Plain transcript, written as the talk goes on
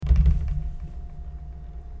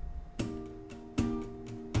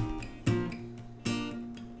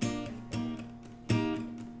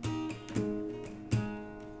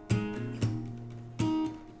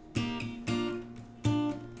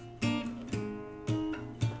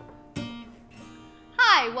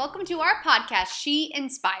welcome to our podcast, She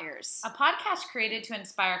Inspires. A podcast created to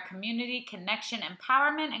inspire community, connection,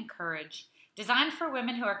 empowerment, and courage. Designed for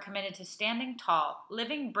women who are committed to standing tall,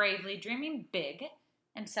 living bravely, dreaming big,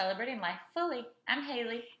 and celebrating life fully. I'm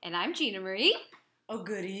Haley. And I'm Gina Marie. Oh,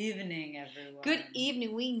 good evening, everyone. Good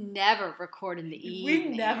evening. We never record in the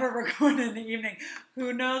evening. We never record in the evening.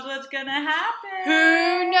 Who knows what's going to happen?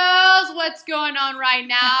 Who knows what's going on right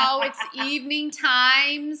now? It's evening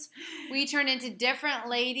times. We turn into different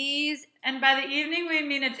ladies. And by the evening, we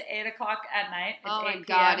mean it's 8 o'clock at night. It's oh, 8 my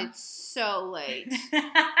God. PM. It's so late.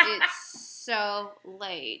 It's so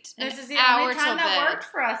late. This is the hour only time till that bed. worked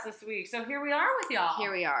for us this week. So here we are with y'all.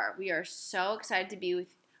 Here we are. We are so excited to be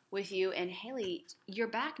with you. And Haley, you're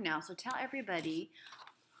back now. So tell everybody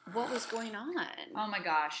what was going on. Oh my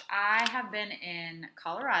gosh. I have been in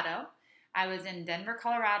Colorado. I was in Denver,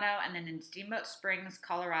 Colorado, and then in Steamboat Springs,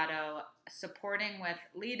 Colorado,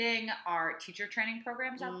 leading our teacher training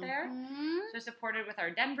programs out there. So I supported with our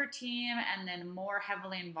Denver team and then more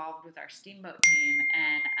heavily involved with our Steamboat team.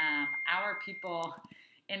 And our people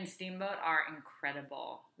in Steamboat are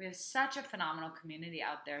incredible. We have such a phenomenal community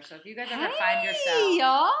out there. So if you guys ever find yourself...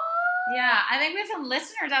 y'all. Yeah, I think we have some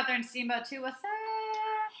listeners out there in Steamboat too. What's up?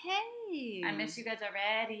 Hey. I miss you guys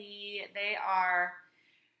already.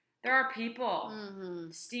 There are people.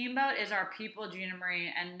 Mm-hmm. Steamboat is our people, Gina Marie,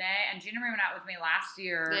 and Gina Marie went out with me last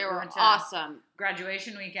year. They We were went to awesome.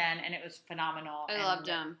 Graduation weekend, and it was phenomenal. I loved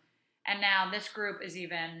them. And now this group is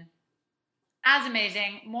even as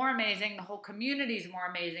amazing, more amazing. The whole community is more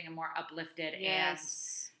amazing and more uplifted.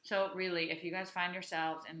 Yes. And so really, if you guys find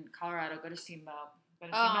yourselves in Colorado, go to Steamboat. Go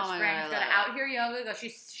to Oh Steamboat my Springs. God, Go I to love Out Here Yoga. Go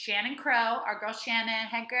see Shannon Crow, our girl Shannon.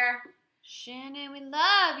 Hey, girl. Shannon, we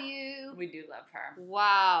love you. We do love her.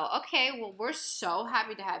 Wow. Okay, well, we're so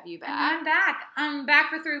happy to have you And back. I'm back. I'm back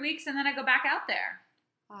for 3 weeks, and then I go back out there.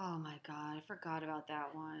 Oh, my God. I forgot about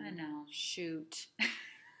that one. I know. Shoot.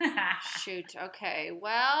 Shoot. Okay.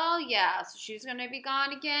 Well, yeah. So she's going to be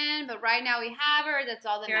gone again. But right now we have her. That's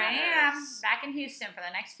all that Here matters. I am, back in Houston for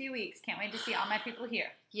the next few weeks. Can't wait to see all my people here.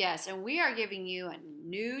 Yes. And we are giving you a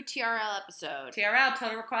new TRL episode. TRL,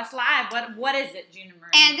 Total Request Live. What is it, Gina Marie?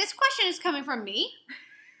 And this question is coming from me.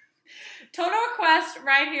 Total Request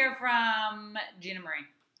right here from Gina Marie.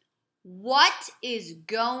 What is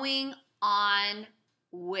going on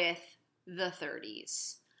with the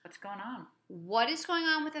 30s? What's going on? What is going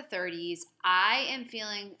on with the 30s? I am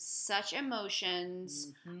feeling such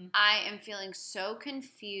emotions. Mm-hmm. I am feeling so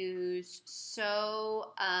confused,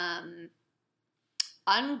 so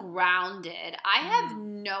ungrounded. I have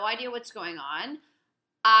no idea what's going on.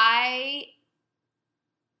 I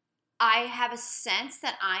have a sense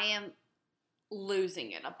that I am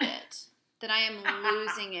losing it a bit.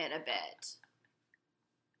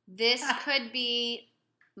 This could be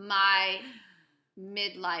my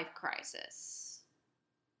midlife crisis.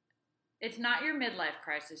 It's not your midlife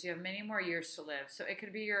crisis. You have many more years to live. So it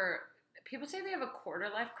could be your... People say they have a quarter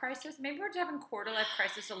life crisis. Maybe we're just having quarter life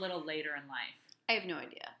crisis a little later in life. I have no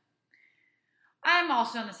idea. I'm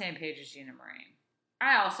also on the same page as Gina Marie.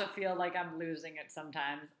 I also feel like I'm losing it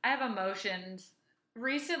sometimes. I have emotions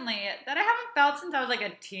recently that I haven't felt since I was like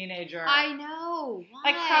a teenager. I know.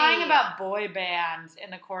 Why? Like crying about boy bands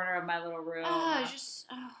in the corner of my little room.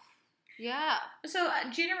 Yeah. So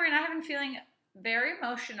Gina Marie and I have been feeling very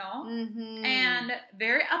emotional and and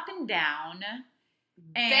very up and down.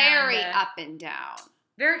 very up and down.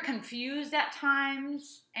 Very confused at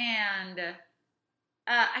times. And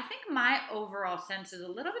I think my overall sense is a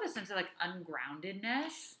little bit of sense of like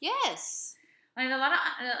ungroundedness. Yes. Like a lot of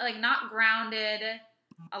like not grounded,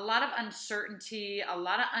 a lot of uncertainty, a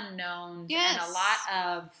lot of unknowns, yes. and a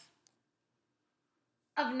lot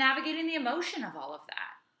of navigating the emotion of all of that.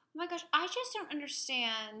 Oh my gosh, I just don't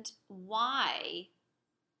understand why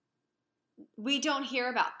we don't hear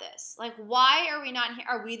about this. Like, why are we not here?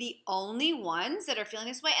 Are we the only ones that are feeling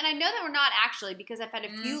this way? And I know that we're not actually, because I've had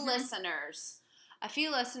a few listeners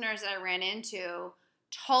that I ran into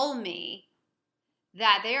told me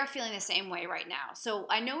that they are feeling the same way right now. So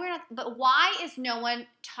I know we're not, but why is no one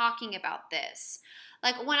talking about this?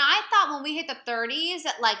 Like, when we hit the 30s,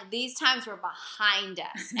 that, like, these times were behind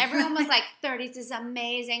us. Everyone was like, 30s is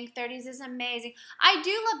amazing. 30s is amazing. I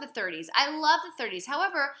do love the 30s. I love the 30s.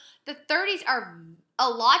 However, the 30s are a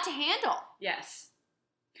lot to handle. Yes.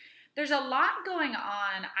 There's a lot going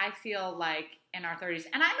on, I feel like, in our 30s.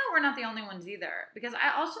 And I know we're not the only ones either, because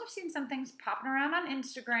I also have seen some things popping around on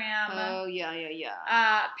Instagram. Oh,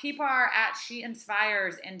 yeah. People are at She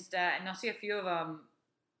Inspires Insta, and you'll see a few of them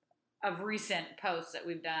of recent posts that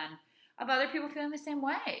we've done of other people feeling the same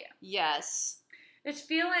way. Yes. It's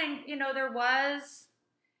feeling, there was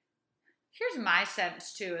here's my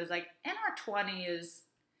sense too, is like in our 20s,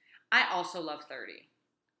 I also love 30.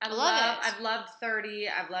 I've loved 30.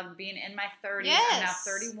 I've loved being in my 30s. Yes. I'm now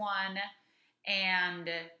 31. And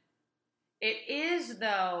it is,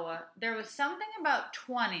 though, there was something about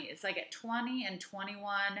 20s, like at 20 and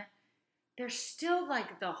 21, there's still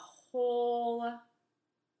like there's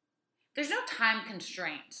no time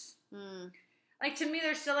constraints. Like, to me,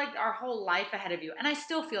 there's still like our whole life ahead of you. And I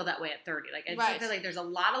still feel that way at 30. Like, I still feel like there's a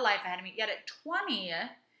lot of life ahead of me. Yet at 20,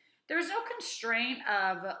 there's no constraint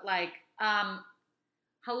of like,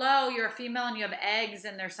 hello, you're a female and you have eggs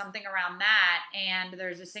and there's something around that. And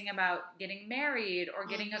there's this thing about getting married or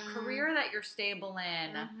getting a career that you're stable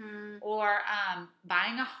in or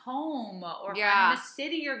buying a home or finding the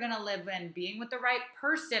city you're going to live in, being with the right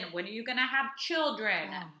person. When are you going to have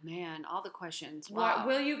children? Oh, man, all the questions. Wow.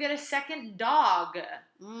 Will you get a second dog?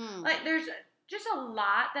 Like, there's just a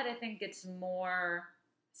lot that I think gets more,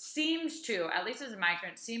 seems to, at least as a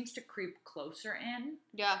migrant, seems to creep closer in.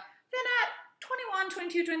 Yeah. Than at 21,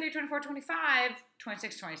 22, 23, 24, 25,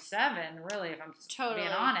 26, 27, really, if I'm being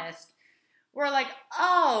honest. We're like,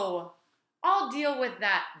 oh, I'll deal with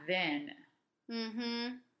that then.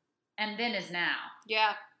 And then is now.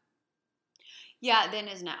 Yeah. Yeah, then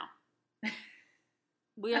is now.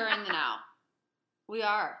 We are in the now. We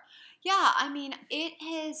are. Yeah, I mean,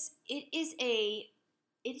 it's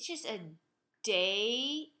just a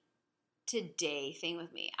day-to-day thing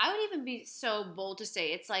with me. I would even be so bold to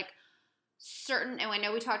say it's like certain, and I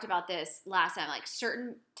know we talked about this last time, like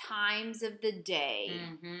certain times of the day.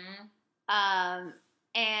 And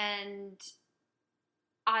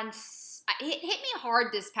it hit me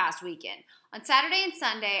hard this past weekend. On Saturday and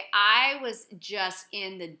Sunday, I was just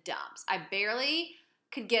in the dumps. I barely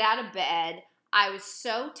could get out of bed. I was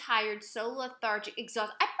so tired, so lethargic,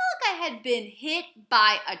 exhausted. I felt like I had been hit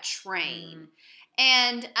by a train.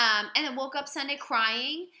 And then woke up Sunday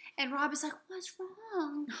crying. And Rob was like, what's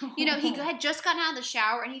wrong? You know, he had just gotten out of the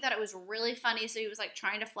shower and he thought it was really funny. So he was like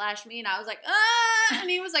trying to flash me. And I was like, and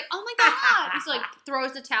he was like, oh my God. He's like,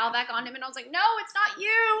 throws the towel back on him. And I was like, no, it's not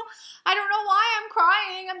you. I don't know why I'm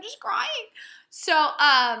crying. I'm just crying. So,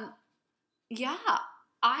 yeah,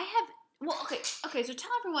 okay. So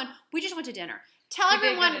tell everyone, we just went to dinner. Tell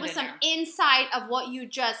everyone with some insight of what you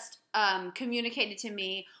just communicated to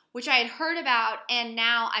me, which I had heard about, and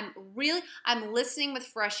now I'm listening with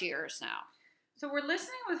fresh ears now. So we're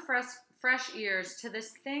listening with fresh ears to this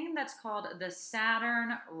thing that's called the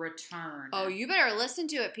Saturn return. Oh, you better listen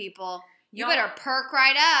to it, people. You better perk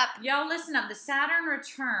right up. Y'all listen up. The Saturn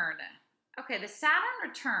return. Okay, the Saturn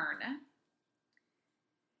return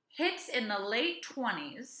hits in the late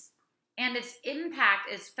 20s, and its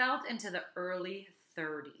impact is felt into the early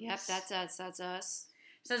 30s. Yep, that's us.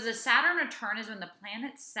 So the Saturn return is when the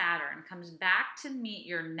planet Saturn comes back to meet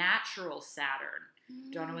your natural Saturn.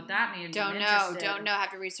 Don't know what that means. Don't know.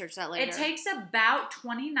 Have to research that later. It takes about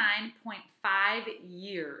 29.5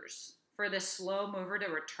 years for the slow mover to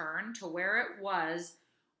return to where it was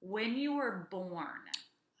when you were born.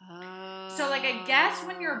 Oh. So, like, I guess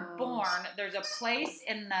when you're born, there's a place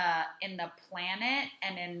in the planet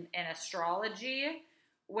and in astrology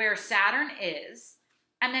where Saturn is.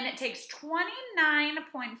 And then it takes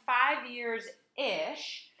 29.5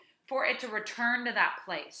 years-ish for it to return to that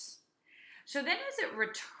place. So then as it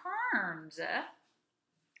returns,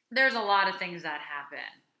 there's a lot of things that happen.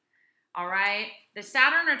 All right? The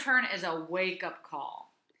Saturn return is a wake-up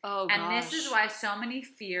call. Oh, gosh. And this is why so many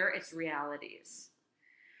fear its realities.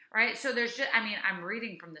 Right? So there's just, I mean, I'm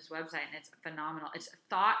reading from this website, and it's phenomenal. It's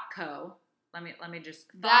ThoughtCo. Let me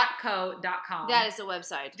just, thoughtco.com. That is the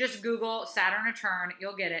website. Just Google Saturn return.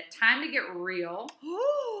 You'll get it. Time to get real.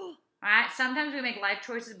 All right? Sometimes we make life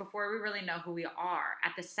choices before we really know who we are.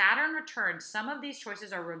 At the Saturn return, some of these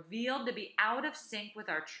choices are revealed to be out of sync with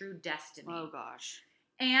our true destiny. Oh, gosh.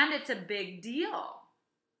 And it's a big deal. All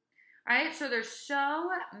right? So there's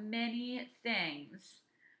so many things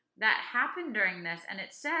that happen during this. And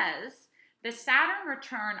it says, the Saturn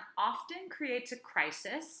return often creates a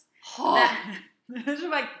crisis. This is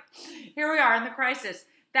like, here we are in the crisis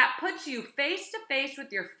that puts you face to face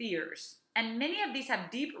with your fears. And many of these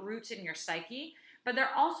have deep roots in your psyche, but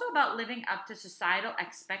they're also about living up to societal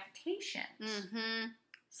expectations.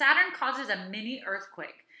 Saturn causes a mini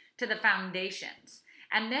earthquake to the foundations,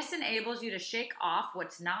 and this enables you to shake off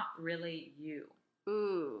what's not really you.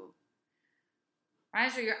 Ooh.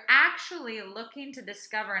 Right? So you're actually looking to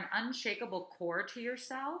discover an unshakable core to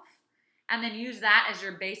yourself, and then use that as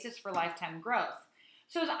your basis for lifetime growth.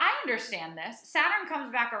 So as I understand this, Saturn comes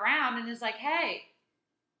back around and is like, hey,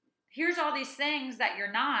 here's all these things that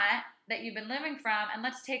you're not, that you've been living from, and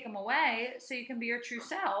let's take them away so you can be your true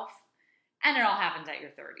self And it all happens at your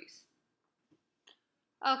 30s.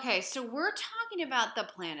 Okay, so we're talking about the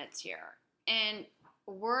planets here. And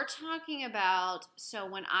we're talking about, so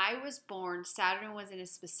when I was born, Saturn was in a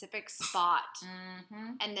specific spot.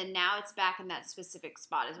 Mm-hmm. And then now it's back in that specific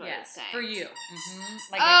spot is what it's saying. For you. Mm-hmm.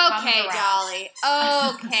 Like Okay, Dolly.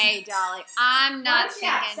 Okay, Dolly. I'm not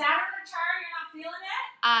thinking. Saturn return, you're not feeling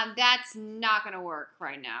it? That's not going to work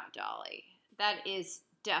right now, Dolly. That is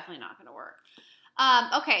definitely not going to work.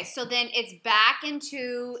 Okay, so then it's back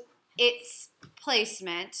into its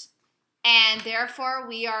placement, and therefore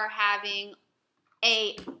we are having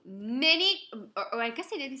a mini, or I guess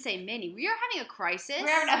I didn't say mini. We are having a crisis.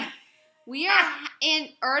 We are in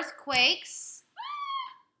earthquakes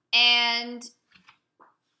and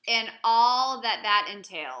all that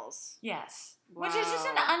entails. Yes. Whoa. Which is just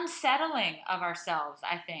an unsettling of ourselves,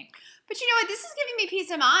 I think. But you know what? This is giving me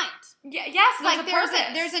peace of mind. Yeah, yes, like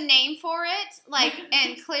there's a name for it. Like,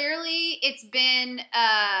 and clearly it's been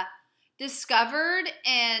discovered,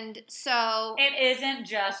 and so it isn't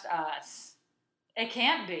just us. It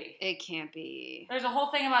can't be. It can't be. There's a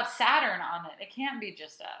whole thing about Saturn on it. It can't be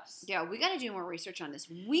just us. Yeah, we got to do more research on this.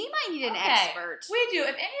 We might need an expert. We do.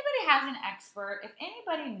 If anybody has an expert, if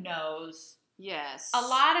anybody knows yes a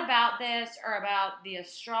lot about this or about the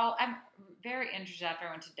I'm very interested. After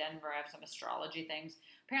I went to Denver, I have some astrology things.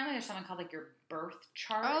 Apparently there's something called like your birth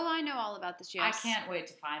chart. Oh, I know all about this, yes. I can't wait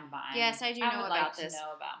to find mine. Yes, I do know about this. I would like to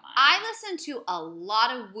know about mine. I listen to a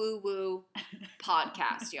lot of woo-woo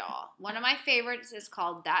podcasts, y'all. One of my favorites is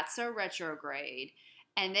called That's So Retrograde,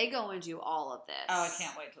 and they go into all of this. Oh, I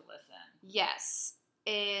can't wait to listen. Yes.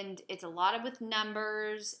 And it's a lot of with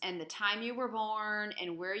numbers and the time you were born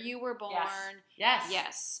and where you were born. Yes.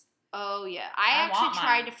 Yes. Oh, yeah. I actually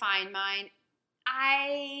tried to find mine.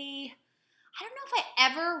 I don't know if I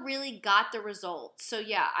ever really got the results. So,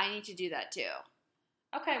 yeah, I need to do that too.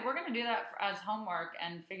 Okay, we're going to do that as homework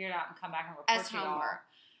and figure it out and come back and report to y'all. As homework.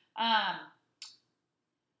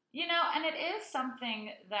 You know, and it is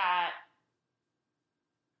something that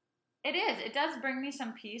it does bring me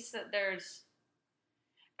some peace that there's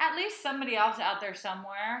at least somebody else out there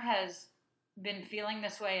somewhere has been feeling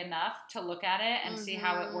this way enough to look at it and see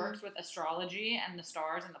how it works with astrology and the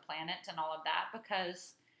stars and the planets and all of that,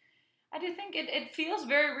 because I do think it feels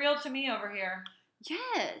very real to me over here.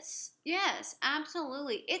 Yes. Yes,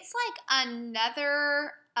 absolutely. It's like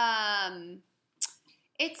another,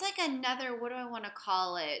 what do I want to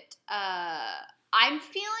call it? I'm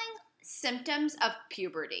feeling symptoms of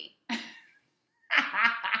puberty.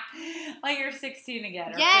 Like you're 16 again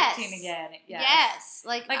or 15 again. Yes.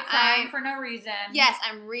 Like crying for no reason. Yes,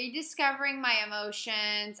 I'm rediscovering my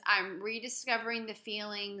emotions. I'm rediscovering the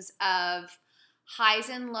feelings of highs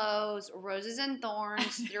and lows, roses and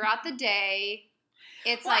thorns throughout the day.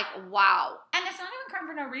 It's like, wow. And it's not even crying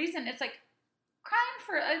for no reason. It's like crying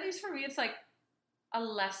for, at least for me, it's like a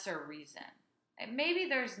lesser reason. Maybe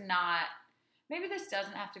this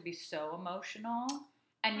doesn't have to be so emotional.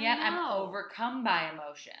 And yet I'm overcome by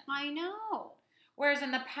emotion. I know. Whereas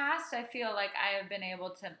in the past, I feel like I have been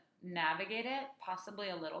able to navigate it possibly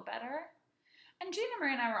a little better. And Gina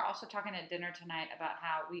Marie and I were also talking at dinner tonight about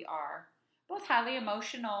how we are both highly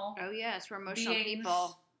emotional. Oh yes, we're emotional beings.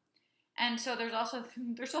 People. And so there's also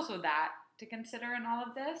that to consider in all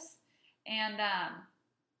of this. And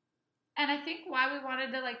I think why we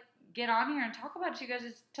wanted to like get on here and talk about it, you guys,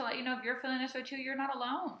 is to let you know if you're feeling this way too, you're not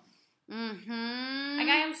alone. Mm-hmm. Like,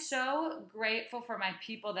 I am so grateful for my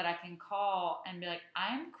people that I can call and be like,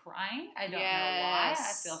 I'm crying. I don't know why.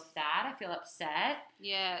 I feel sad. I feel upset.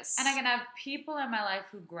 Yes. And I can have people in my life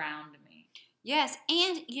who ground me. Yes.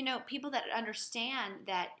 And, you know, people that understand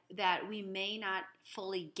that we may not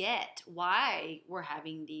fully get why we're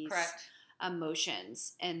having these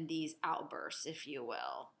emotions and these outbursts, if you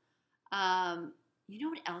will. You know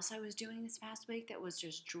what else I was doing this past week that was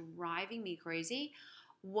just driving me crazy?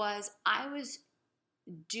 Was I was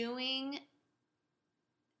doing,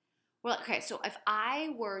 well, okay, so if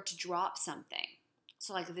I were to drop something,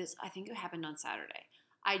 so like this, I think it happened on Saturday.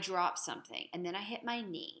 I dropped something, and then I hit my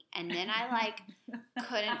knee, and then I like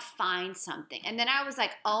couldn't find something. And then I was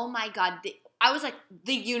like, oh my God,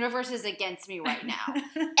 the universe is against me right now.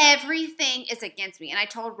 Everything is against me. And I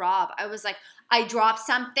told Rob, I was like, I dropped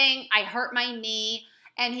something, I hurt my knee.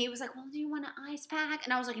 And he was like, well, do you want an ice pack?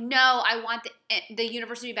 And I was like, no, I want the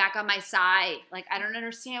universe to be back on my side. Like, I don't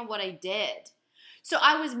understand what I did. So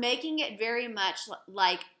I was making it very much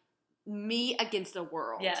like me against the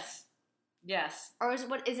world. Yes. Yes. Or is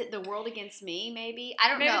it the world against me, maybe? I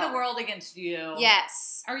don't know. Maybe the world against you.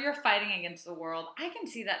 Yes. Or you're fighting against the world. I can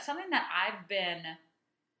see that. Something that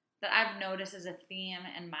I've noticed as a theme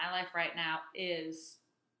in my life right now is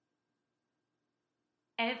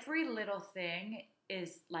every little thing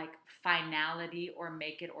is like finality or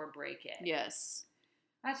make it or break it. Yes.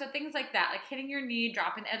 So things like that, like hitting your knee,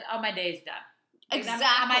 dropping, oh, my day's done. Like,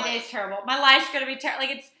 Exactly. My day's terrible. My life's going to be terrible.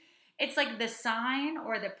 Like, it's like the sign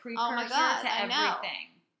or the precursor to everything.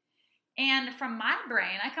 And from my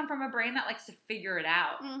brain, I come from a brain that likes to figure it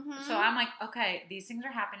out. Mm-hmm. So I'm like, okay, these things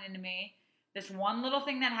are happening to me. This one little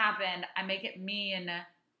thing that happened, I make it mean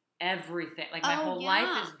everything. Like, my whole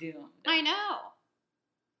life is doomed. I know.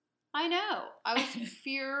 I was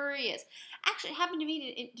furious. Actually, it happened to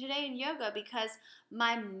me today in yoga because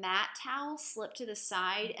my mat towel slipped to the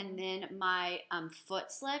side and then my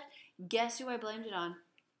foot slipped. Guess who I blamed it on?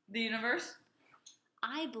 The universe?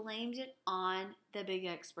 I blamed it on the big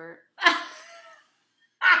expert.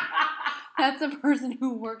 That's the person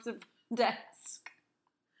who works at the desk.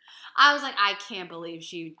 I was like, I can't believe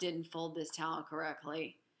she didn't fold this towel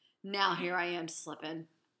correctly. Now here I am slipping.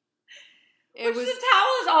 The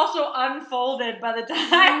towel is also unfolded by the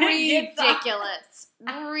time ridiculous.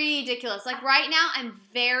 Ridiculous. Like right now, I'm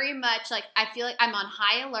very much like, I feel like I'm on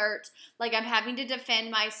high alert. Like I'm having to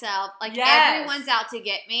defend myself. Like everyone's out to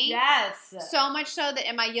get me. Yes. So much so that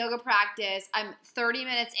in my yoga practice, I'm 30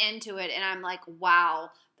 minutes into it and I'm like,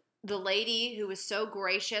 wow, the lady who was so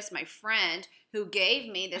gracious, my friend who gave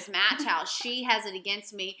me this mat towel, she has it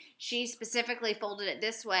against me. She specifically folded it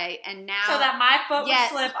this way, and now so that my foot would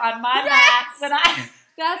slip on my mat.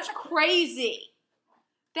 That's crazy.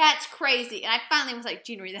 That's crazy. And I finally was like,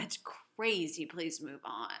 Jean Marie, that's crazy. Please move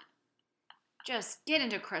on. Just get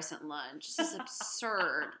into crescent lunge. This is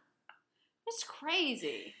absurd. It's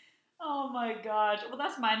crazy. Oh my gosh. Well,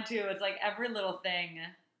 that's mine too. It's like every little thing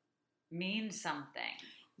means something.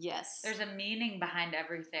 Yes. There's a meaning behind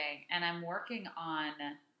everything. And I'm working on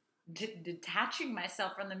detaching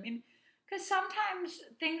myself from the meaning. Because sometimes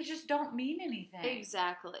things just don't mean anything.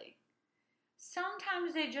 Exactly.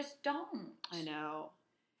 Sometimes they just don't. I know.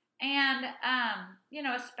 And,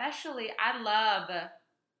 especially I love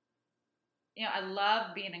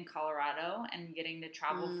being in Colorado and getting to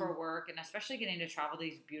travel for work and especially getting to travel to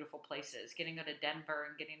these beautiful places, getting to go to Denver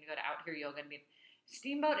and getting to go to Out Here Yoga and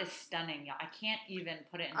Steamboat is stunning, y'all. I can't even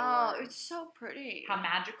put it into words. Oh, it's so pretty. How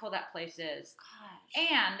magical that place is. Gosh.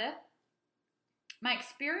 And my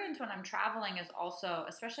experience when I'm traveling is also,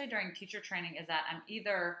 especially during teacher training, is that I'm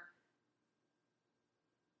either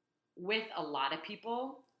with a lot of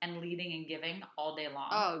people and leading and giving all day long.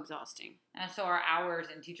 Oh, exhausting. And so our hours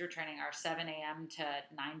in teacher training are 7 a.m. to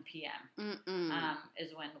 9 p.m.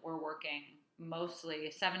 Is when we're working.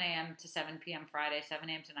 Mostly 7 a.m. to 7 p.m. Friday, 7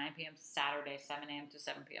 a.m. to 9 p.m. Saturday, 7 a.m. to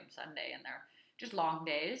 7 p.m. Sunday, and they're just long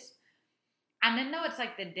days. And then though it's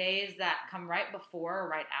like the days that come right before or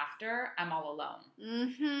right after, I'm all alone.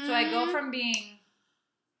 Mm-hmm. So I go from being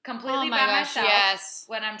completely by myself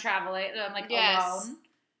when I'm traveling, I'm like alone,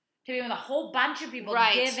 to being with a whole bunch of people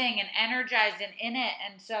giving and energized and in it.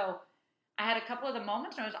 And so I had a couple of the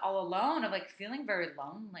moments when I was all alone of like feeling very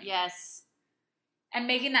lonely. Yes. And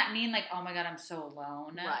making that mean like, oh my God, I'm so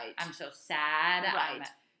alone. Right. I'm so sad. Right.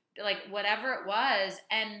 Like whatever it was.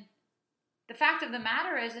 And the fact of the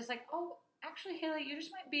matter is, it's like, oh, actually, Haley, you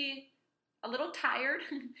just might be a little tired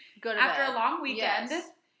after a long weekend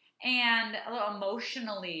and a little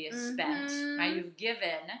emotionally spent. Right? You've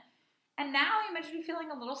given. And now you might just be feeling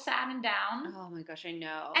a little sad and down. Oh my gosh, I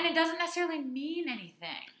know. And it doesn't necessarily mean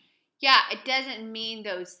anything. Yeah, it doesn't mean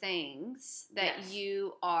those things that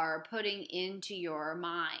you are putting into your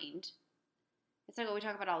mind. It's like what we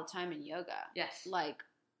talk about all the time in yoga. Yes. Like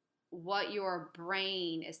what your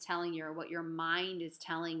brain is telling you or what your mind is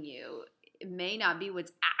telling you, it may not be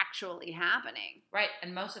what's actually happening. Right,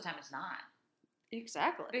 and most of the time it's not.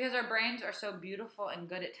 Exactly. Because our brains are so beautiful and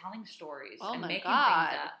good at telling stories and making things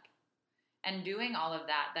up and doing all of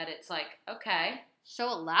that it's like, okay.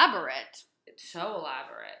 So elaborate. It's so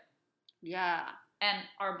elaborate. Yeah. And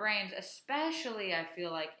our brains, especially I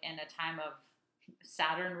feel like in a time of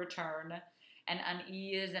Saturn return and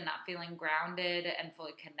unease and not feeling grounded and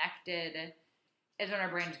fully connected, is when our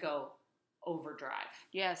brains go overdrive.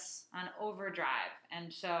 Yes. On overdrive.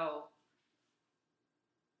 And so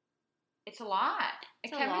it's a lot.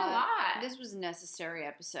 It can be a lot. This was a necessary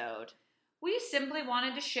episode. We simply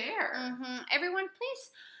wanted to share. Everyone,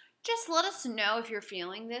 please just let us know if you're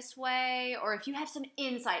feeling this way or if you have some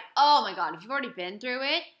insight. Oh my God, if you've already been through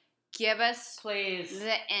it, give us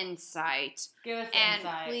the insight. Give us insight.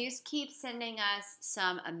 And please keep sending us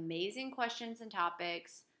some amazing questions and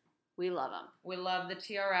topics. We love them. We love the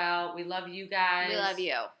TRL. We love you guys. We love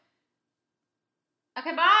you.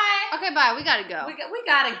 Okay, bye. Okay, bye. We gotta go. We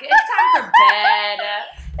gotta go. It's time for bed.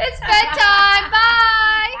 It's bedtime.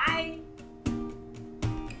 Bye.